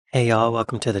Hey y'all,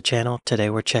 welcome to the channel. Today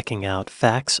we're checking out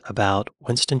facts about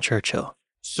Winston Churchill.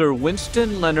 Sir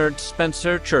Winston Leonard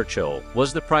Spencer Churchill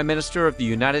was the Prime Minister of the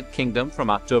United Kingdom from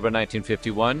October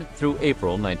 1951 through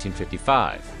April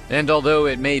 1955. And although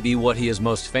it may be what he is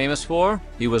most famous for,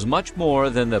 he was much more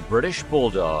than the British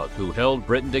Bulldog who held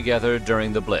Britain together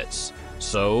during the Blitz.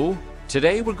 So,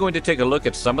 today we're going to take a look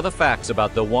at some of the facts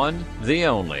about the one, the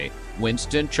only,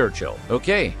 Winston Churchill.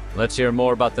 Okay, let's hear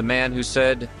more about the man who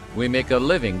said, "We make a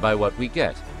living by what we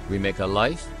get. We make a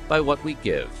life by what we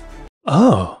give."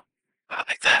 Oh, I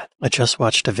like that. I just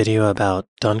watched a video about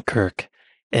Dunkirk,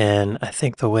 and I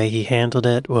think the way he handled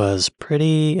it was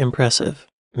pretty impressive.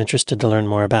 I'm interested to learn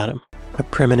more about him. A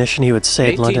premonition he would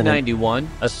save London. In 1891,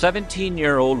 a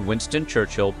 17-year-old Winston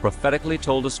Churchill prophetically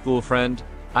told a school friend,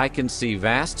 "I can see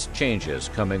vast changes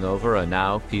coming over a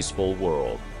now peaceful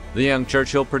world." The young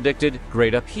Churchill predicted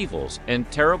great upheavals and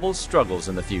terrible struggles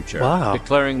in the future,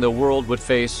 declaring the world would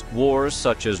face wars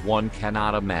such as one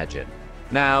cannot imagine.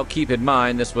 Now, keep in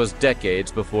mind this was decades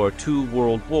before 2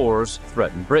 world wars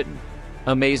threatened Britain.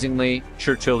 Amazingly,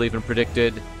 Churchill even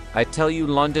predicted, "I tell you,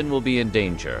 London will be in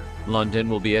danger. London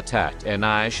will be attacked, and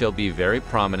I shall be very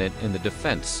prominent in the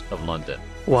defense of London."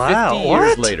 Wow, 50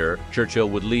 years later, Churchill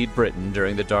would lead Britain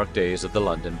during the dark days of the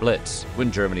London Blitz,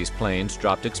 when Germany's planes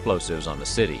dropped explosives on the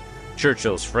city.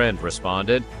 Churchill's friend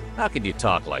responded, "How could you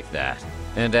talk like that?"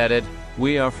 and added,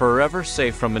 "We are forever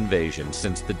safe from invasion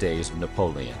since the days of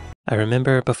Napoleon." I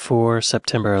remember before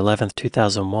September 11th,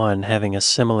 2001, having a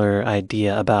similar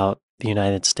idea about the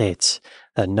United States,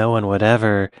 that no one would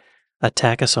ever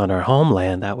attack us on our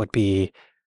homeland. That would be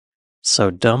so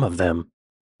dumb of them.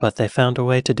 But they found a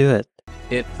way to do it.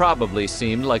 It probably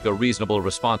seemed like a reasonable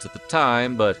response at the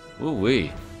time, but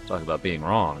ooh-wee, talk about being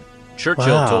wrong.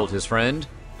 Churchill told his friend,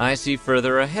 "I see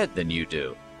further ahead than you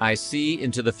do. I see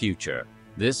into the future.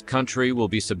 This country will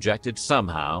be subjected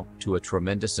somehow to a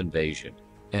tremendous invasion,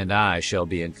 and I shall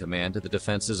be in command of the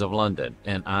defenses of London,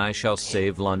 and I shall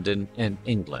save London and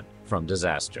England from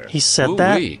disaster." He said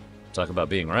that? Talk about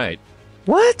being right.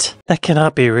 What? That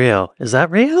cannot be real. Is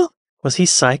that real? Was he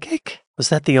psychic? Was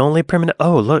that the only premonition?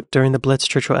 Oh, look, during the Blitz,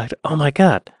 Churchill acted. Oh my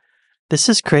God. This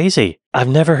is crazy. I've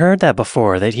never heard that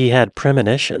before, that he had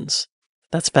premonitions.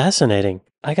 That's fascinating.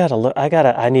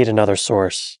 I need another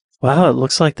source. Wow, it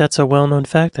looks like that's a well-known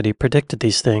fact that he predicted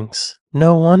these things.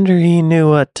 No wonder he knew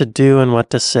what to do and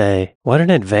what to say. What an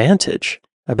advantage.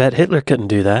 I bet Hitler couldn't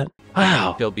do that.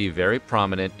 Wow. He'll be very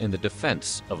prominent in the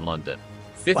defense of London.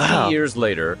 50 years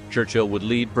later, Churchill would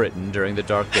lead Britain during the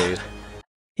dark days.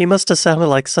 He must have sounded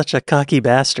like such a cocky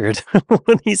bastard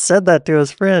when he said that to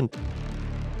his friend.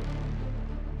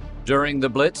 During the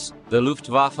Blitz, the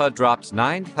Luftwaffe dropped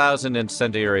 9,000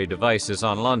 incendiary devices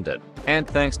on London. And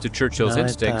thanks to Churchill's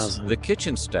instincts, the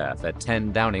kitchen staff at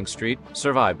 10 Downing Street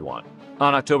survived one.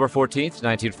 On October 14th,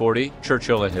 1940,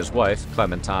 Churchill and his wife,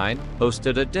 Clementine,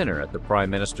 hosted a dinner at the Prime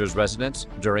Minister's residence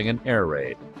during an air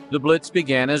raid. The Blitz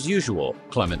began as usual,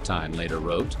 Clementine later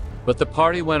wrote, but the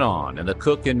party went on and the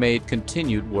cook and maid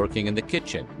continued working in the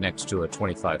kitchen next to a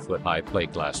 25-foot-high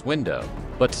plate glass window.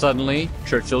 But suddenly,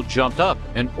 Churchill jumped up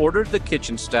and ordered the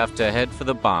kitchen staff to head for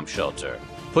the bomb shelter.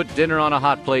 "Put dinner on a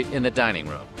hot plate in the dining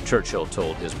room," Churchill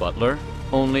told his butler.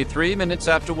 Only 3 minutes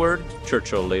afterward,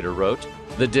 Churchill later wrote,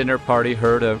 the dinner party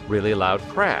heard a really loud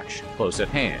crash close at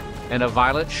hand, and a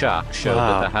violent shock showed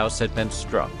that the house had been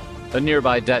struck. A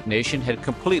nearby detonation had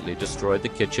completely destroyed the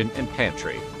kitchen and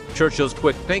pantry. Churchill's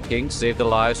quick thinking saved the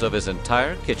lives of his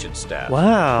entire kitchen staff.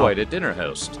 Wow. Quite a dinner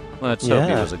host. Let's hope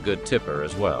he was a good tipper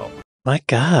as well. My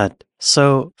God.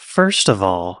 So, first of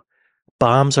all,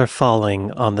 bombs are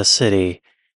falling on the city,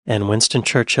 and Winston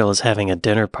Churchill is having a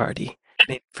dinner party.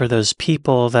 For those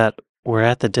people that were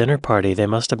at the dinner party, they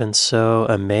must have been so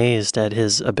amazed at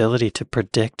his ability to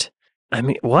predict. I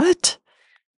mean, what?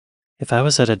 If I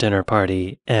was at a dinner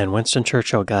party and Winston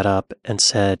Churchill got up and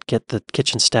said, "Get the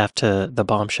kitchen staff to the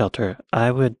bomb shelter,"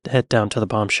 I would head down to the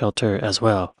bomb shelter as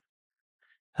well.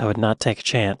 I would not take a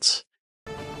chance.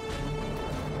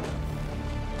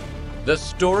 The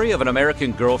story of an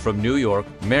American girl from New York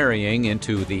marrying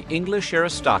into the English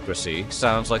aristocracy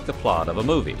sounds like the plot of a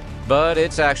movie. But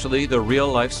it's actually the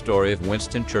real-life story of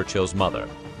Winston Churchill's mother.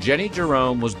 Jenny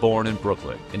Jerome was born in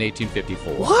Brooklyn in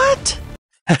 1854. What?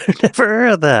 I've never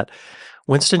heard of that.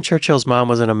 Winston Churchill's mom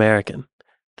was an American.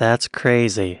 That's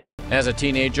crazy. As a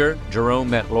teenager, Jerome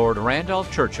met Lord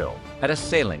Randolph Churchill at a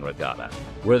sailing regatta,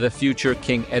 where the future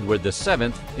King Edward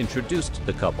VII introduced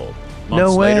the couple.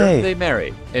 Months later, they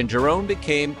married, and Jerome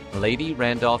became Lady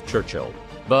Randolph Churchill.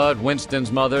 But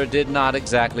Winston's mother did not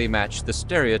exactly match the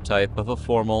stereotype of a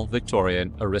formal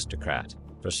Victorian aristocrat.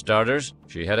 For starters,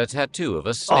 she had a tattoo of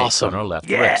a snake on her left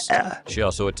wrist. She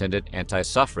also attended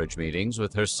anti-suffrage meetings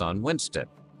with her son Winston,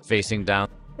 facing down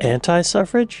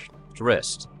anti-suffrage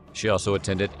wrist. She also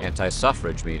attended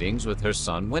anti-suffrage meetings with her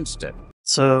son Winston.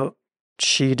 So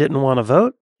she didn't want to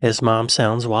vote? His mom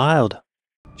sounds wild.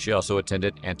 She also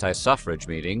attended anti-suffrage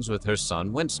meetings with her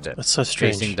son Winston, That's so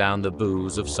strange. facing down the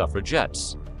boos of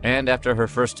suffragettes. And after her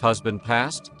first husband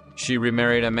passed, she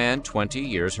remarried a man 20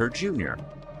 years her junior.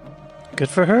 Good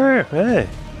for her. Hey.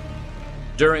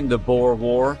 During the Boer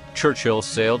War, Churchill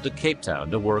sailed to Cape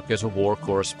Town to work as a war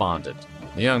correspondent.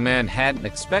 The young man hadn't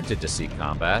expected to see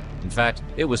combat. In fact,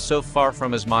 it was so far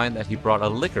from his mind that he brought a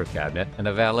liquor cabinet and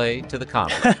a valet to the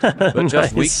convent. But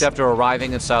just weeks after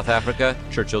arriving in South Africa,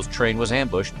 Churchill's train was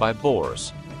ambushed by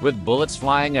Boers. With bullets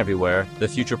flying everywhere, the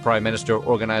future prime minister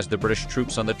organized the British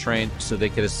troops on the train so they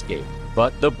could escape.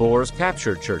 But the Boers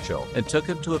captured Churchill and took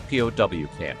him to a POW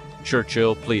camp.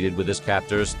 Churchill pleaded with his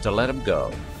captors to let him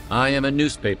go. "I am a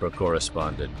newspaper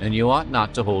correspondent, and you ought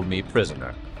not to hold me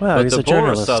prisoner." Wow, But he's the a Boers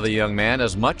journalist. saw the young man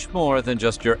as much more than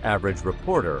just your average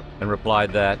reporter, and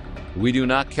replied that, "We do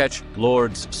not catch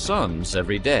lords' sons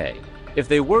every day." If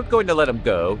they weren't going to let him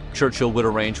go, Churchill would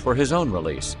arrange for his own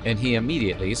release, and he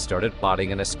immediately started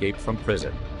plotting an escape from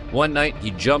prison. One night, he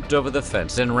jumped over the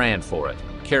fence and ran for it,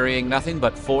 carrying nothing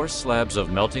but 4 slabs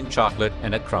of melting chocolate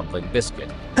and a crumbling biscuit.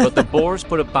 But the Boers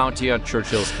put a bounty on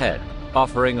Churchill's head,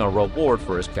 offering a reward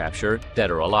for his capture,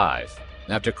 dead or alive.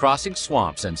 After crossing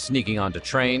swamps and sneaking onto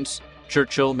trains,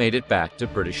 Churchill made it back to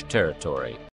British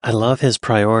territory. I love his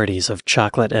priorities of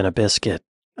chocolate and a biscuit.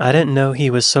 I didn't know he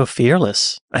was so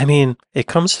fearless. I mean, it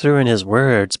comes through in his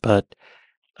words, but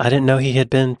I didn't know he had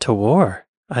been to war.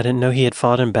 I didn't know he had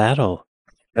fought in battle.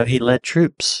 I know he led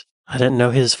troops. I didn't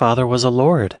know his father was a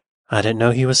lord. I didn't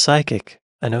know he was psychic.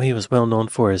 I know he was well known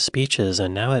for his speeches,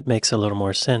 and now it makes a little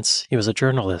more sense. He was a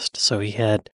journalist, so he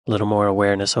had a little more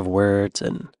awareness of words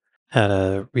and how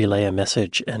to relay a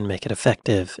message and make it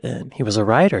effective, and he was a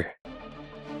writer.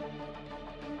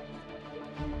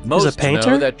 Most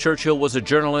painter? know that Churchill was a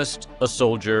journalist, a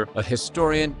soldier, a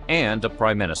historian, and a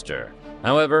prime minister.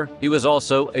 However, he was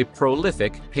also a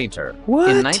prolific painter. What?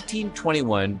 In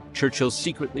 1921, Churchill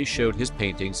secretly showed his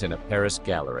paintings in a Paris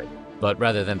gallery. But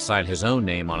rather than sign his own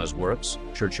name on his works,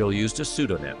 Churchill used a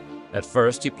pseudonym. At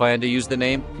first, he planned to use the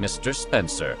name Mr.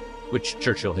 Spencer, which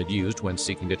Churchill had used when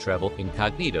seeking to travel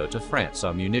incognito to France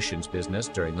on munitions business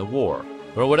during the war.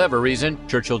 For whatever reason,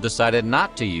 Churchill decided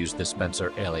not to use the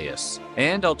Spencer alias,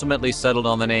 and ultimately settled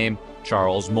on the name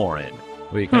Charles Morin.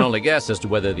 We can only guess as to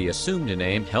whether the assumed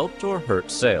name helped or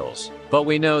hurt sales. But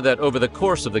we know that over the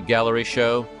course of the gallery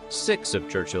show, 6 of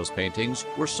Churchill's paintings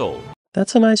were sold.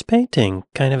 That's a nice painting,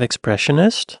 kind of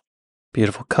expressionist.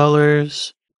 Beautiful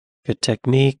colors, good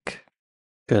technique,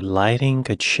 good lighting,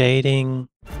 good shading.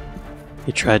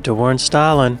 He tried to warn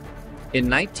Stalin. In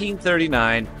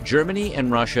 1939, Germany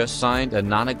and Russia signed a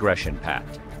non-aggression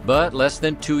pact. But less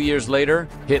than 2 years later,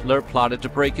 Hitler plotted to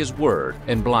break his word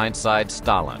and blindside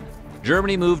Stalin.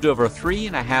 Germany moved over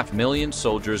 3.5 million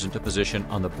soldiers into position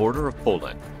on the border of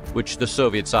Poland, which the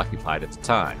Soviets occupied at the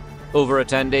time. Over a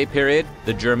 10-day period,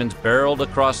 the Germans barreled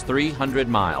across 300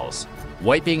 miles,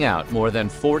 wiping out more than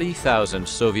 40,000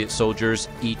 Soviet soldiers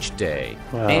each day,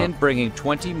 and bringing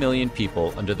 20 million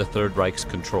people under the Third Reich's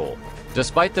control.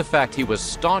 Despite the fact he was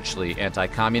staunchly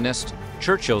anti-communist,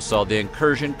 Churchill saw the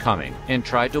incursion coming and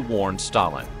tried to warn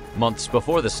Stalin. Months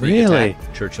before the sneak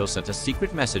attack, Churchill sent a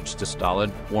secret message to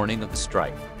Stalin warning of the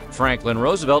strike. Franklin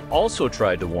Roosevelt also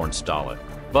tried to warn Stalin,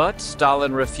 but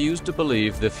Stalin refused to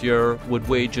believe the Fuhrer would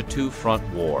wage a 2-front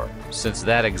war, since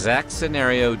that exact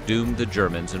scenario doomed the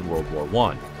Germans in World War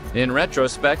I. In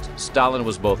retrospect, Stalin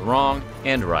was both wrong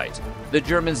and right. The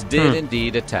Germans did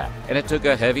indeed attack, and it took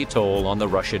a heavy toll on the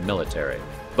Russian military.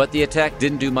 But the attack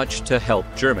didn't do much to help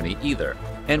Germany either,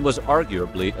 and was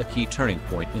arguably a key turning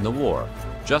point in the war,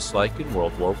 just like in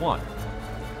World War I.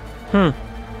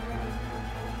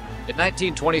 In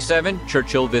 1927,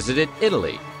 Churchill visited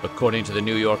Italy. According to the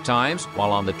New York Times,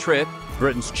 while on the trip,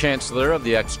 Britain's Chancellor of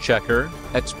the Exchequer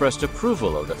expressed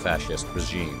approval of the fascist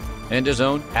regime and his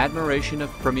own admiration of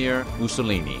Premier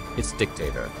Mussolini, its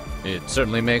dictator. It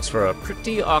certainly makes for a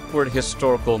pretty awkward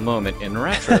historical moment in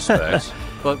retrospect,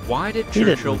 but why did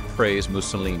Churchill praise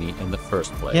Mussolini in the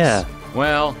first place? Yeah.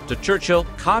 Well, to Churchill,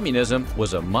 communism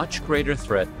was a much greater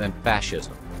threat than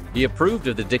fascism. He approved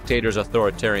of the dictator's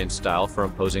authoritarian style for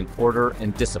imposing order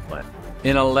and discipline.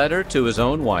 In a letter to his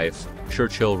own wife,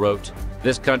 Churchill wrote,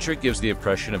 "This country gives the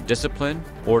impression of discipline,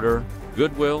 order,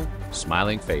 goodwill,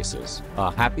 smiling faces,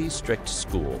 a happy, strict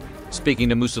school. Speaking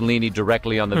to Mussolini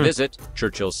directly on the visit,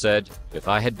 Churchill said, "If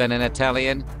I had been an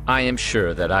Italian, I am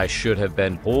sure that I should have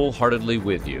been wholeheartedly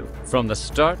with you, from the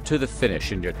start to the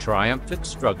finish in your triumphant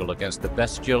struggle against the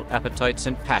bestial appetites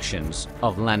and passions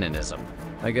of Leninism."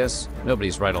 I guess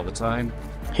nobody's right all the time.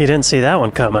 He didn't see that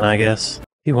one coming, I guess.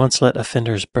 He once let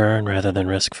offenders burn rather than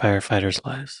risk firefighters'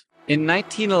 lives. In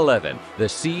 1911, the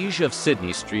siege of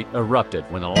Sydney Street erupted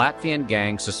when a Latvian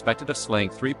gang suspected of slaying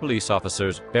 3 police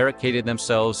officers barricaded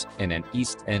themselves in an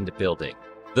East End building.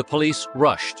 The police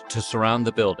rushed to surround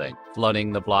the building,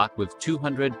 flooding the block with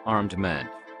 200 armed men.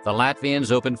 The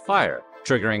Latvians opened fire,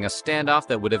 triggering a standoff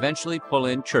that would eventually pull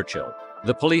in Churchill.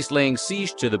 The police laying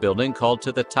siege to the building called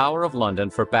to the Tower of London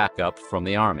for backup from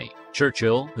the army.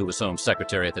 Churchill, who was Home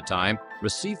Secretary at the time,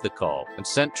 received the call and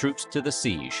sent troops to the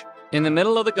siege. In the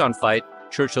middle of the gunfight,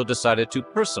 Churchill decided to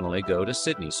personally go to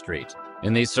Sydney Street.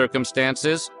 "In these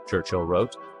circumstances," Churchill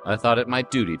wrote, "I thought it my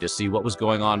duty to see what was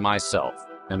going on myself,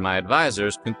 and my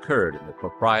advisers concurred in the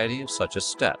propriety of such a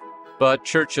step." But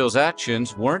Churchill's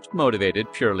actions weren't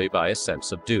motivated purely by a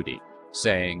sense of duty,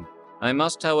 saying, "I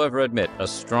must, however, admit a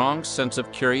strong sense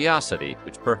of curiosity,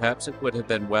 which perhaps it would have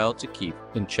been well to keep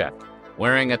in check."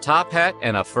 Wearing a top hat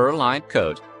and a fur-lined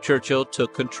coat, Churchill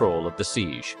took control of the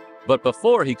siege. But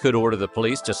before he could order the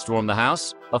police to storm the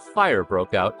house, a fire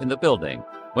broke out in the building.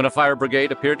 When a fire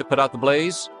brigade appeared to put out the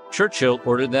blaze, Churchill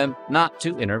ordered them not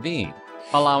to intervene,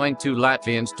 allowing 2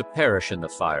 Latvians to perish in the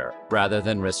fire rather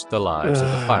than risk the lives of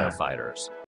the firefighters.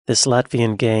 This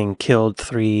Latvian gang killed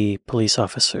 3 police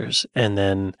officers, and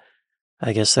then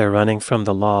I guess they're running from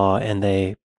the law and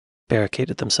they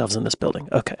barricaded themselves in this building.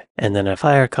 Okay. And then a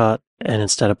fire caught, and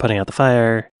instead of putting out the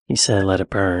fire, he said, "Let it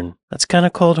burn." That's kind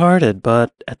of cold-hearted,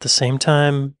 but at the same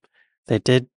time, they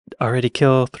did already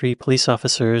kill 3 police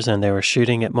officers, and they were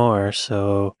shooting at more,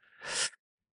 so...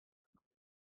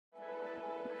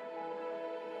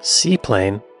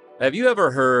 Seaplane? Have you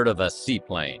ever heard of a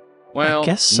seaplane? Well, I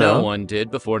guess so. No one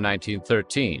did before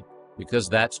 1913, because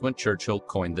that's when Churchill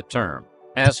coined the term.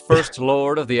 As First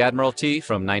Lord of the Admiralty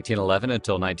from 1911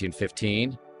 until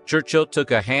 1915, Churchill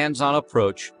took a hands-on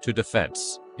approach to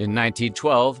defense. In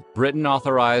 1912, Britain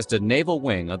authorized a naval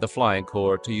wing of the Flying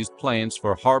Corps to use planes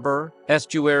for harbor,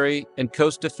 estuary, and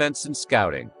coast defense and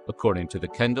scouting, according to the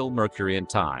Kendall Mercury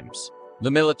Times.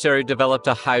 The military developed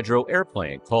a hydro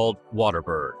airplane called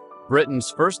Waterbird,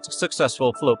 Britain's first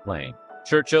successful floatplane.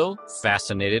 Churchill,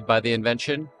 fascinated by the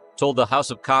invention, told the House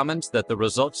of Commons that the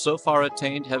results so far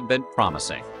attained have been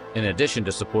promising. In addition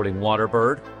to supporting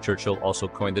Waterbird, Churchill also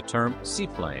coined the term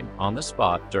seaplane on the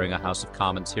spot during a House of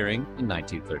Commons hearing in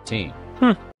 1913.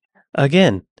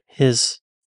 Again, his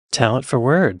talent for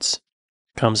words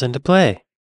comes into play.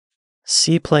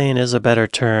 Seaplane is a better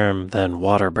term than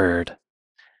Waterbird.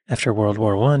 After World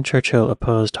War I, Churchill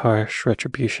opposed harsh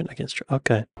retribution against...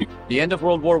 Okay. The end of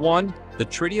World War I, the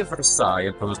Treaty of Versailles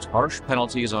imposed harsh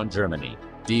penalties on Germany,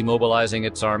 demobilizing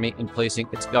its army and placing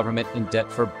its government in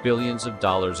debt for billions of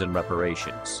dollars in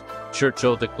reparations.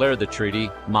 Churchill declared the treaty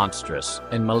monstrous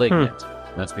and malignant.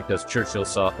 That's because Churchill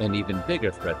saw an even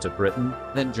bigger threat to Britain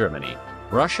than Germany.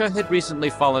 Russia had recently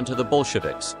fallen to the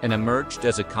Bolsheviks and emerged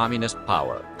as a communist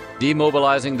power.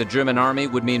 Demobilizing the German army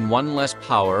would mean one less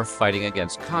power fighting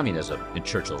against communism, in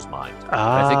Churchill's mind.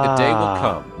 I think the day will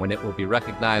come when it will be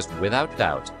recognized without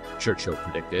doubt, Churchill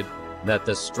predicted, that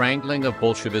the strangling of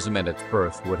Bolshevism at its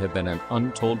birth would have been an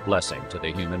untold blessing to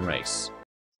the human race.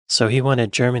 So he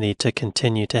wanted Germany to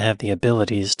continue to have the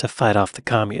abilities to fight off the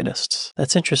communists.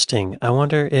 That's interesting. I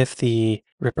wonder if the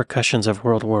repercussions of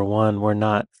World War I were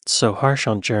not so harsh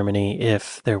on Germany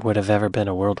if there would have ever been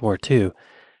a World War II.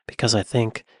 Because I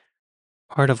think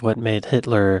part of what made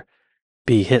Hitler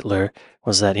be Hitler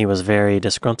was that he was very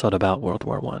disgruntled about World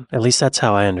War I. At least that's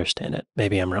how I understand it.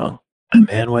 Maybe I'm wrong. A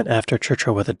man went after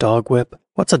Churchill with a dog whip.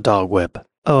 What's a dog whip?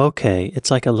 Oh, okay. It's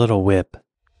like a little whip.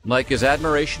 Like his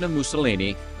admiration of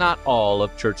Mussolini, not all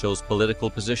of Churchill's political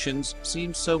positions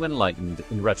seem so enlightened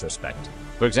in retrospect.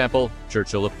 For example,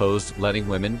 Churchill opposed letting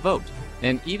women vote,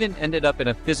 and even ended up in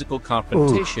a physical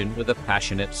confrontation with a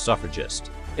passionate suffragist.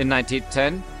 In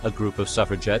 1910, a group of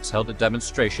suffragettes held a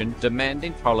demonstration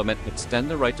demanding Parliament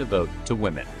extend the right to vote to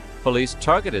women. Police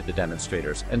targeted the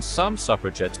demonstrators, and some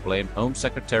suffragettes blamed Home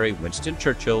Secretary Winston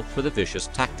Churchill for the vicious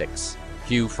tactics.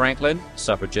 Hugh Franklin,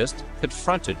 suffragist,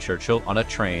 confronted Churchill on a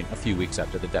train a few weeks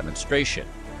after the demonstration.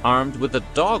 Armed with a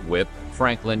dog whip,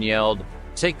 Franklin yelled,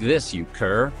 "Take this, you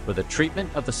cur, for the treatment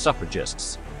of the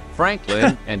suffragists."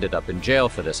 Franklin ended up in jail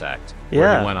for this act,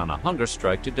 where he went on a hunger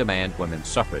strike to demand women's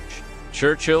suffrage.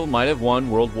 Churchill might have won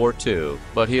World War II,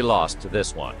 but he lost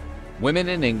this one. Women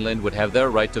in England would have their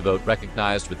right to vote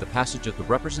recognized with the passage of the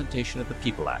Representation of the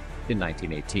People Act in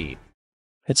 1918.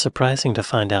 It's surprising to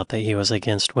find out that he was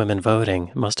against women voting.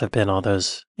 It must have been all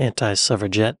those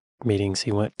anti-suffragette meetings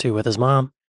he went to with his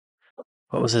mom.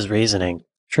 What was his reasoning?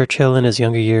 Churchill in his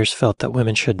younger years felt that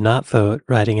women should not vote,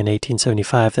 writing in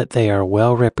 1875 that they are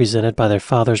well represented by their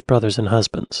fathers, brothers, and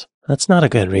husbands. That's not a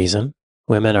good reason.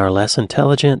 Women are less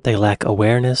intelligent, they lack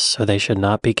awareness, so they should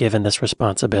not be given this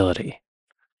responsibility.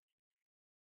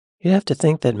 You'd have to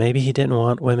think that maybe he didn't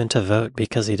want women to vote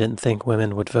because he didn't think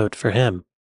women would vote for him.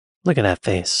 Look at that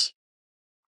face.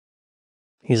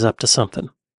 He's up to something.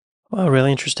 Well,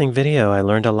 really interesting video. I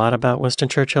learned a lot about Winston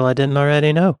Churchill I didn't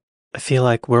already know. I feel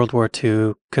like World War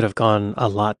II could have gone a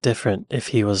lot different if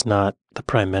he was not the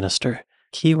prime minister.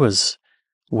 He was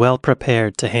well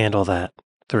prepared to handle that.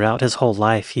 Throughout his whole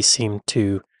life, he seemed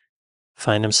to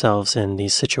find himself in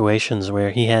these situations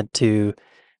where he had to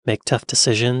make tough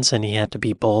decisions and he had to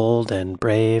be bold and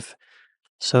brave.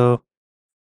 So,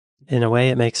 in a way,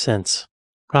 it makes sense.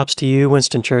 Props to you,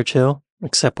 Winston Churchill.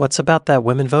 Except what's about that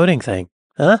women voting thing?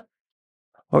 Huh?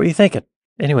 What were you thinking?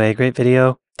 Anyway, great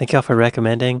video. Thank y'all for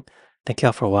recommending. Thank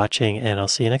y'all for watching, and I'll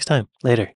see you next time. Later.